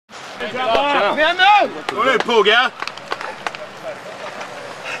Kom igen nu! Kom nu, Pugga!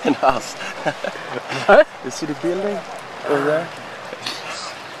 En ass. You see the building over there?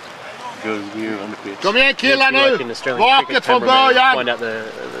 Kom igen killar nu! Vaket från början! Find out the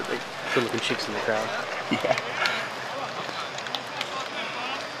good-looking chicks in the crowd. Yeah.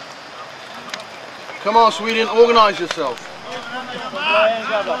 Come on Sweden, organize yourself.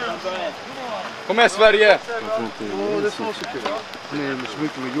 Kom med Sverige! Det är så kul. Han är så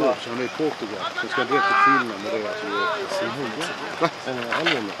mycket med jobb så han är i Portugal. Så ska direkt till Finland med det. Va?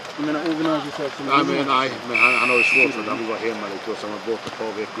 Jag menar organize yourself. Nej, men han har ju svårt för att han vill vara hemma lite och så har han bort ett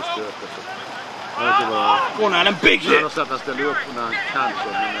par veckor stök och så. Hon är en big hit! Han har sagt att han ställer upp när han kan så,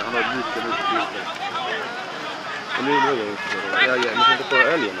 men han har mycket nu till det. Och nu är jag ute på det. Jag är inte på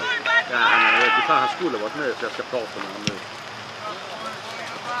älgen. Ja, han skulle varit med så jag ska prata med honom nu.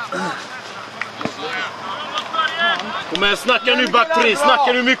 Kom igen, snacka nu batteri,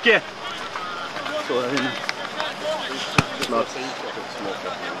 snacka nu mycket! Så är det. Snart.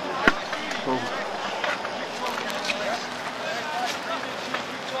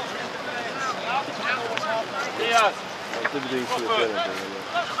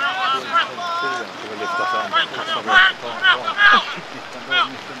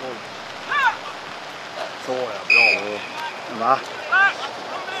 Så ja, bra. Va?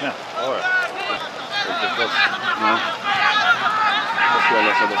 Ja. Ja. Jag ska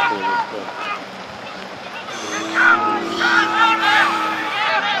läsa det på.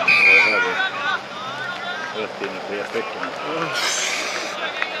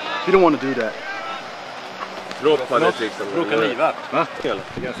 You don't want to do that. Råkar livat. Va? Eller?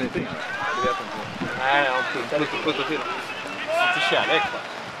 Det kanske inte är. Det vet inte. Nej, jag tittar lite putta till. Lite kärlek va?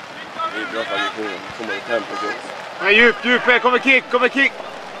 Det är bra tradition. Kommer i tempo. Nej, djup. Kommer kick.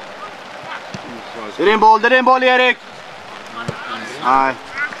 Det är en boll Erik. Nej.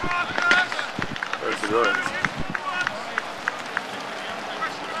 Det är så bra.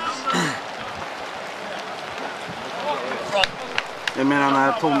 Jag menar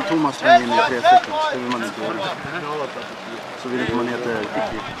när Thomas slänger in i 3 stycken så vill man inte göra det. Så vill inte man heta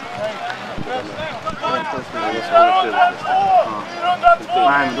Kiki.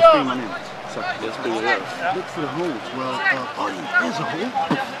 Nej, men då springer man in. Jag springer in. Look for the holes. Well, there's a hole.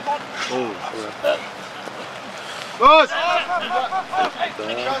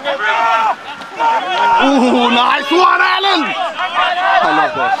 Oh, nice one, Allen! I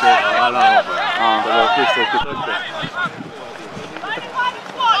love that shit. I love it. Det var skitstråkigt.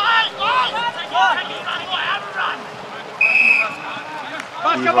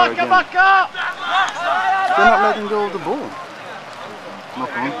 Backa! They're not letting go of the ball.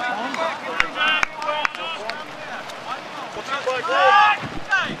 Knock on.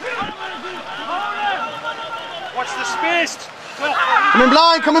 Watch the space! Come in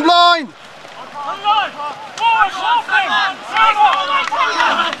blind!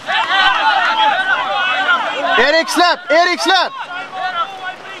 Erik släpp!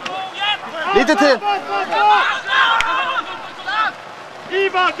 Lite till!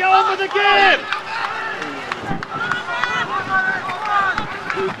 Ibaka over the game!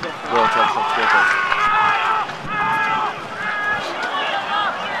 Bra träffat.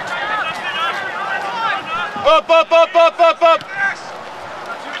 Upp!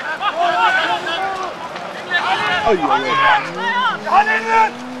 Oj. Han är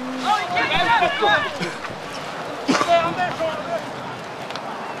rätt!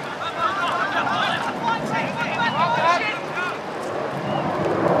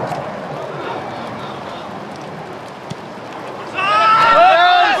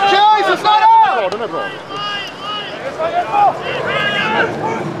 Den är bra.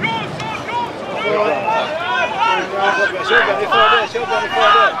 Kör ni för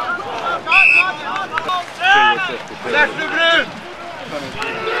det. Släpp nu Brun!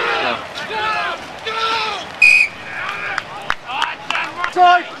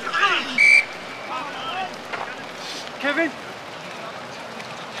 Kevin!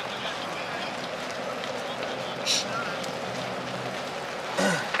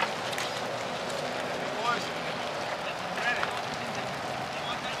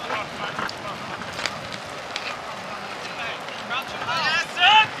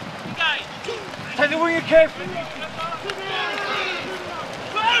 Take the winger, Kev!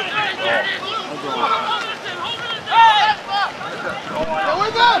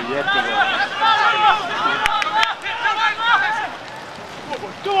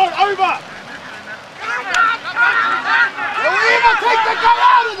 Go on, over! Eva, take the guy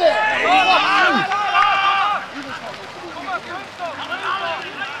out of there!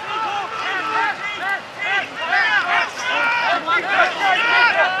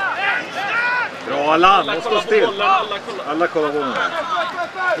 alla måste stå still. Alla kollar på mig.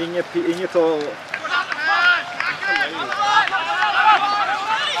 Inget tar...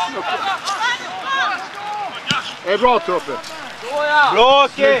 Det är bra Toffe. Bra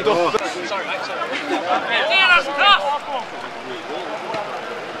Kid!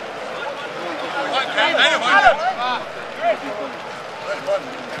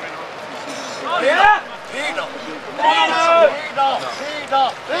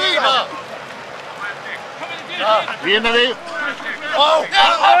 Vinner vi?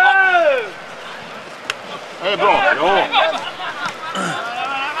 Det är bra. Ja.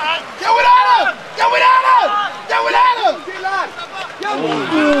 Go without him! Go without him! Go without him!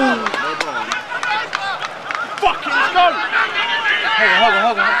 Fucking skål!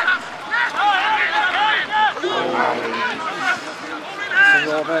 Höger. Som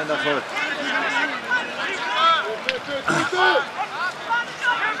jag vänder för.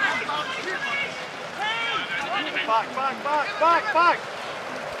 Back!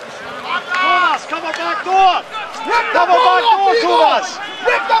 Thomas, come on back door! Come on back door, Thomas!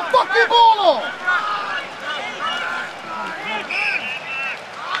 Rip that fucking ball off!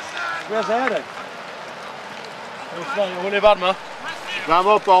 Ska jag säga det? Hon är varma.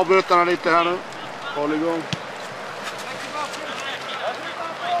 Värma upp avbrytarna lite här nu. Håll igång.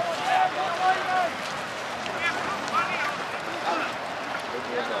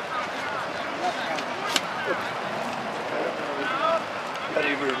 That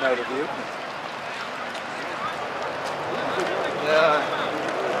you were out of view. Yeah.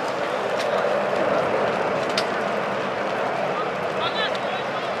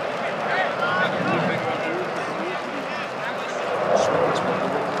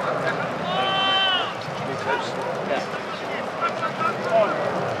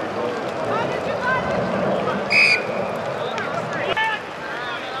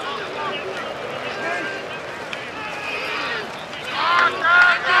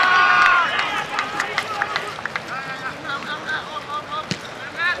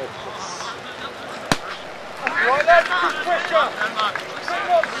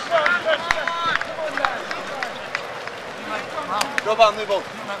 Då vann vi bort.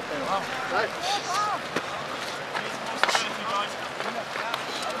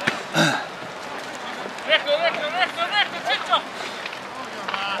 Räcker, titta!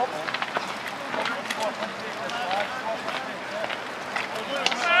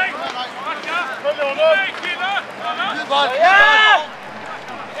 Nej, killar!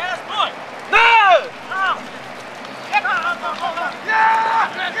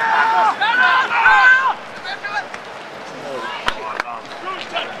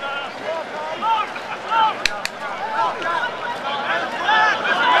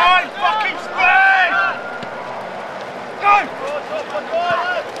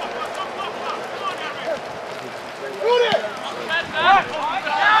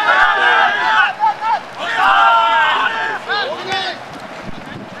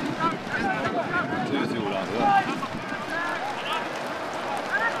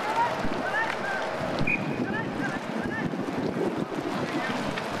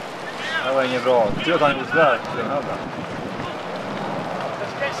 Det var inget bra. Tur att han gjorde sådär.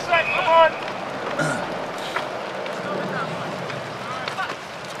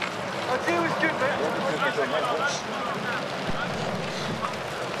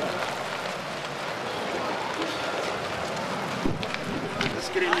 Let's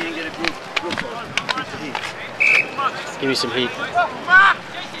get in here and get a group heat. Give me some heat.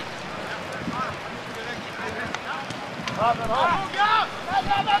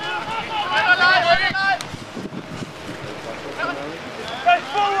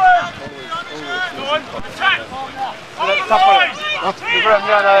 Du får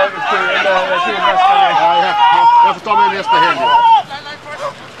ändra Jag får ta med nästa helg.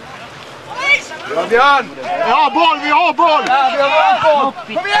 Ja, Björn! Ja, boll! Vi har boll! Ja, vi har boll!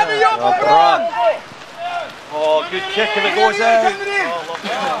 Kom igen, vi jobbar bra! Åh, good kick if it goes in!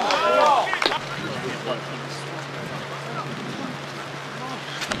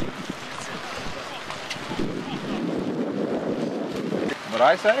 What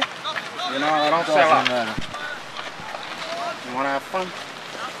I say? You know, I don't sell out. You want to have fun?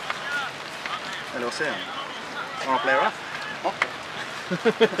 Eller vad säger du? Want to play rough? Okay.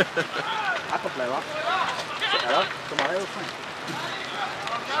 I can play rough. Yeah, come on, everything.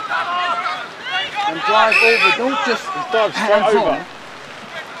 And drive over, don't just drive straight over.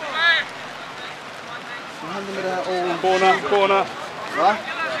 Hand me that old Corner. right?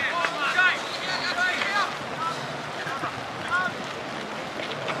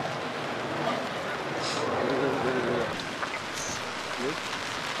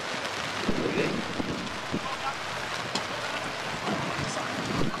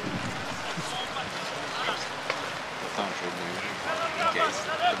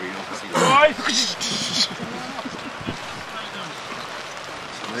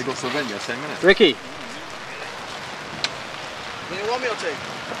 Det går så att välja sängen. Ricky. Do you want me to take?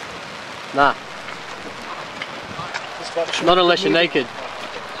 Nah. Not unless you're naked.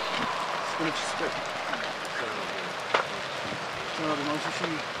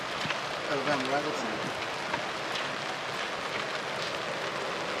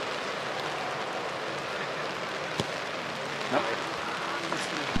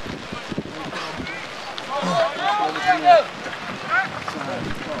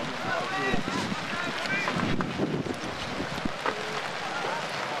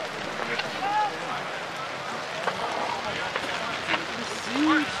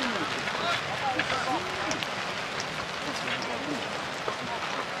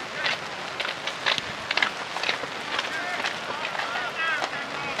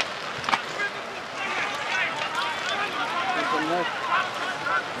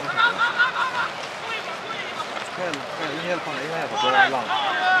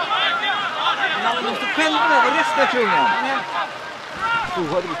 Du måste själv med resten av kungen. Oh,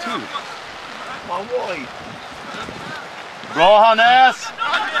 hade vi tur? Oj. Bra Hannes!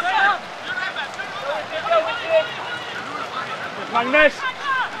 Magnus!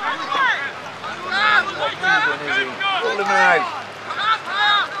 Håller med.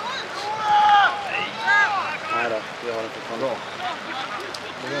 Nej då, jag har inte fan bra.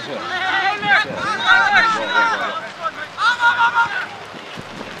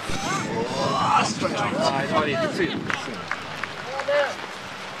 Nej, det var lite synd. Det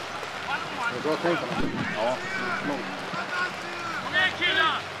är bra tänkt. Ja.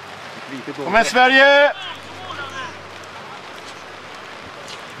 Kom igen Sverige!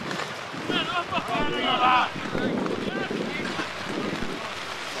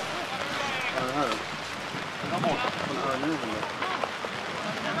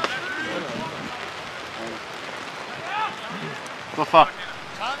 Stoffa.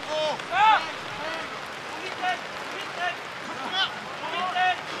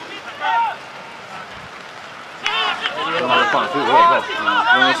 Fan, det är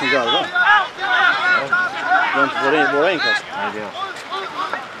någon som garvar. Det är inte våra inkast. Nej, det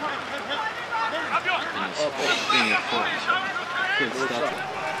är inget folk. Helt starkt.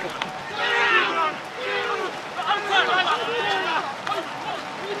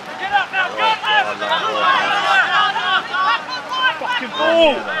 Fucking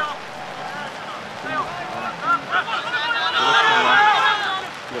ball!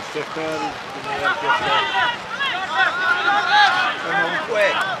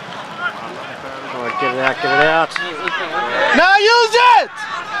 Oh, get it out, get it out. Now use it!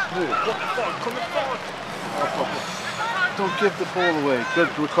 Don't give the ball away. Good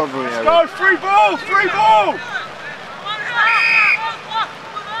recovery area. Go, free ball! Free ball!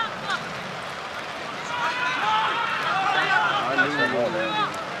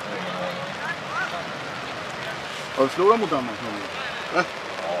 Har vi förlorat mot Danmark någon gång? Ja.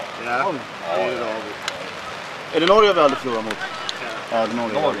 Ja. Det är det. Är det Norge vi aldrig förlorat mot? Ja, det är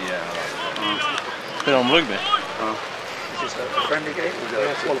Norge. Norge. Spelar de rugby? Ja. Friendly game?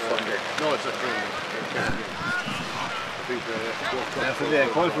 No, it's a friendly.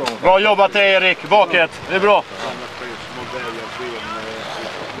 Bra jobbat Erik, bakåt. Det är bra.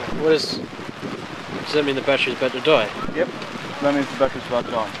 What is... Does that mean the battery's about to die? Yep. That means the battery's about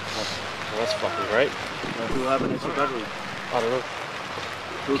to die. Well, that's fucking great. Who have an extra battery? I don't know.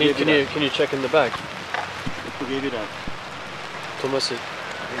 Who gave you that? Can you check in the bag? Who gave you that? Thomas.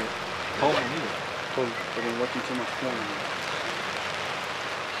 Tom. I've been watching too much porn.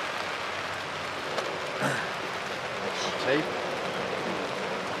 Tape.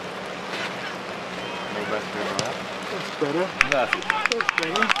 No battery on that. That's better. That's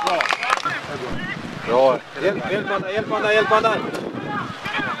better. bra. Hjälp han där.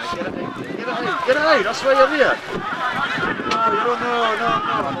 Get it out, that's where you're there. No.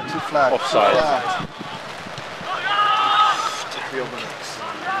 Too flat. Offside.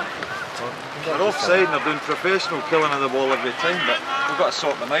 They're offside and they're doing professional killing of the ball every time, but we've got to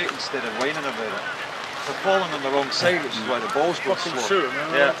sort them out instead of whining about it. They're falling on the wrong side, which is why the ball's going slow.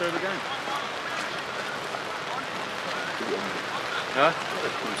 Yeah. Huh?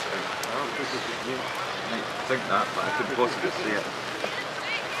 I think that, but I couldn't possibly see it.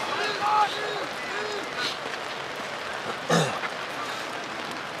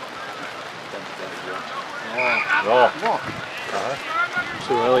 Bra.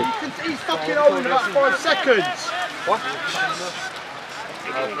 Too early. He's fucking old in about 5 seconds. What?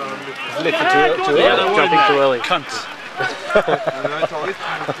 Lifted too early. Jumping too early. Cunt.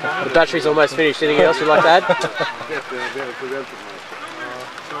 The battery's almost finished. Anything else you'd like to add?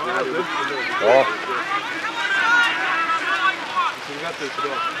 Ja.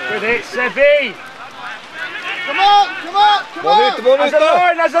 Good hit, Sevi! Come on, come on, come on! There's a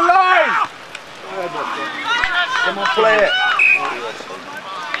line, there's a line! Come on, play it!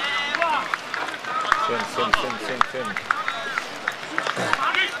 Synd.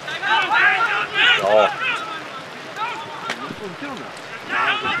 Ja.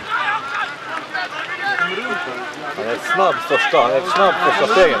 Han är snabb första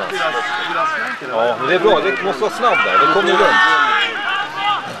stegen. Ja, men det är bra. Det måste vara snabb där. Det kommer runt.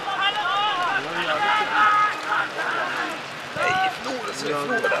 Nej,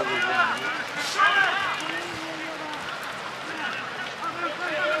 förlorade där.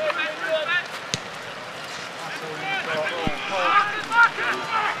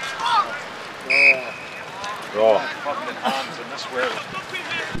 Bra.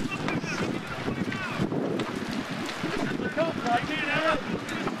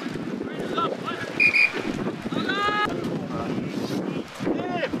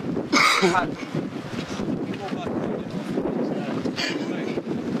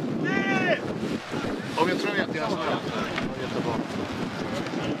 Om jag tror att jag har jättebra.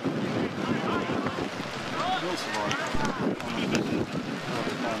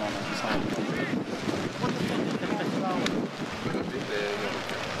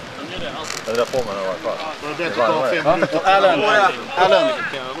 Det där får man i alla fall. Det är bättre att ta 5 minuter. Alan,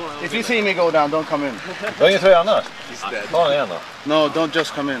 if you see me go down, don't come in. Du har ingen tröja annars? Ta den igen då. No, don't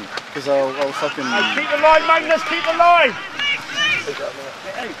just come in. Because I'll fucking... Keep the line, Magnus, keep the line!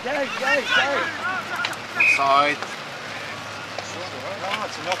 Side.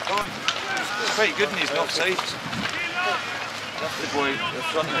 That's enough time. It's quite good in his offside. The boy, the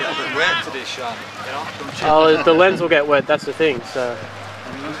front will get a bit wet today, Sean. Oh, the lens will get wet, that's the thing, so...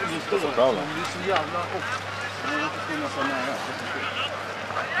 That's a problem.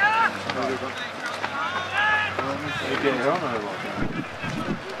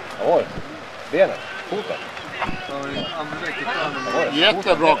 Oj, benet, foten.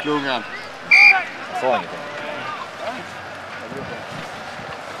 Jättebra klungan. Jag sa ingenting.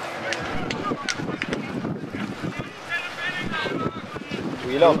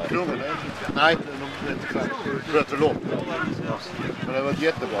 Du gillar mig? Nej, de bröt för långt. Men det var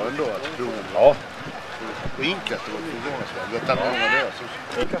jättebra ändå att klungan. Ja. Och inklätt det var förvånansvärt. Vi har tagit många där.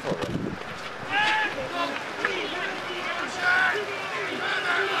 Vilka frågor?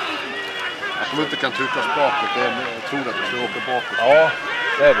 Att de inte kan tryckas bakåt, jag tror att de ska åka bakåt. Ja,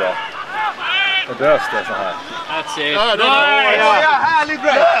 det är bra. Det behövs det så här. That's it. Ja, härlig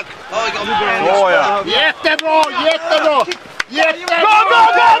break! Ja. Jättebra, jättebra! Jättebra!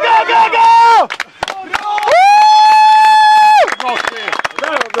 Go! Bra steg! Det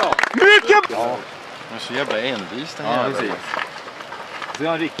var bra. Mycket! Ja. Han är så jävla envis den Ja, här. precis. Så gör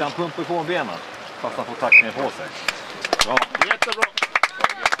han riktigt, han pumpar på benen. Fast han får tackningen på sig. Bra. Jättebra!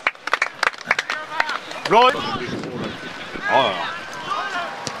 Bra! Ja.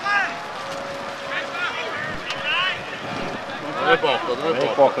 Det är bakåt, det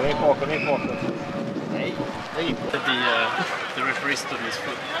är bakåt. In bakåt. Nej. The referee stood his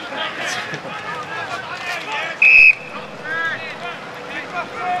foot.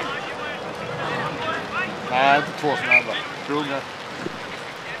 Nej, inte två snabba. Klunga.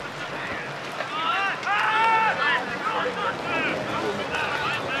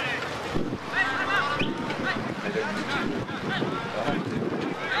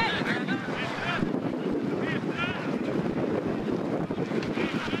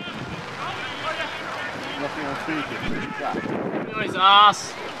 His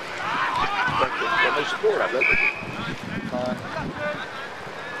ass.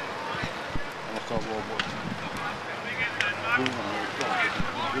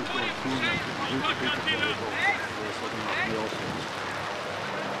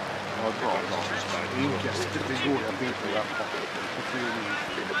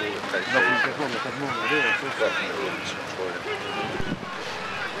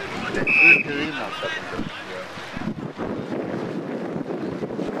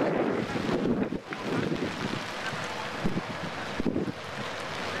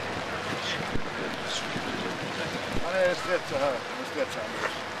 Så här, nu stretchar han.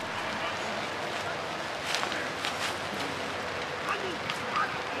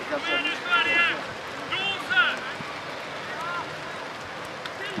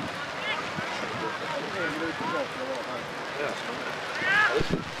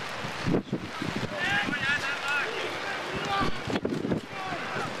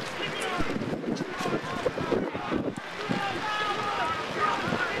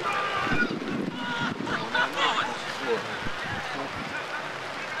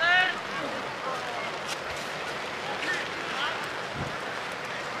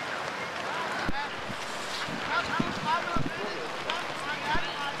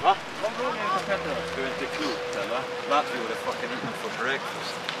 That we would have fucking eaten for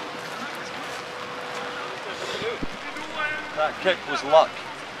breakfast. That kick was luck.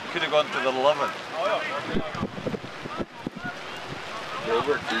 Could have gone to the 11. Det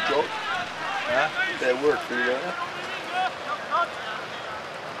worked for you, Joe. Yeah? Det worked for you, yeah.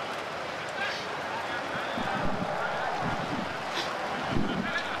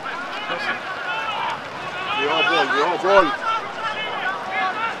 Bra boll.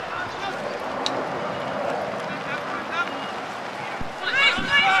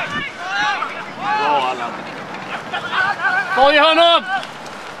 Bra Allan. Få i honom!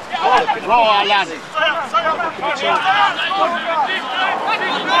 Bra Allan.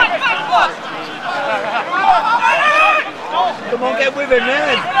 Come on, get with him,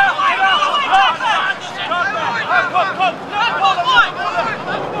 man!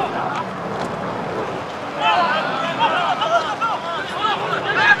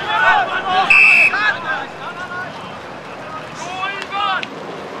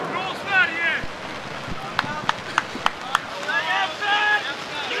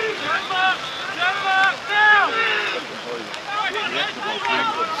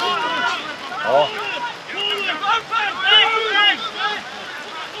 Ja.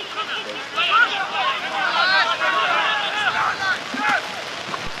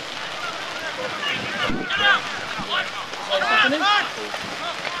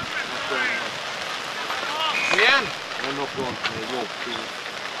 Igen! En upp från jobb.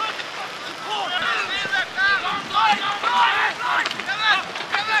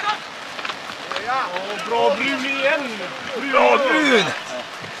 Bra Brun igen! Bra Brun!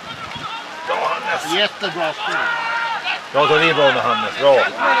 Jättebra spel. Ja, då är det bra med Hannes. Bra.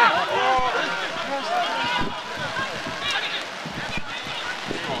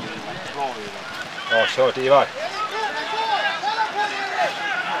 Ja, kört Ivar.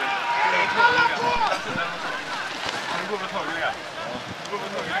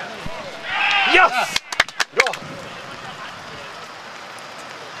 Yes! Bra!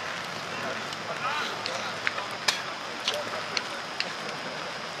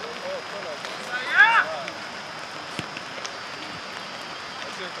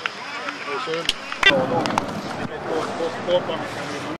 Det är synd.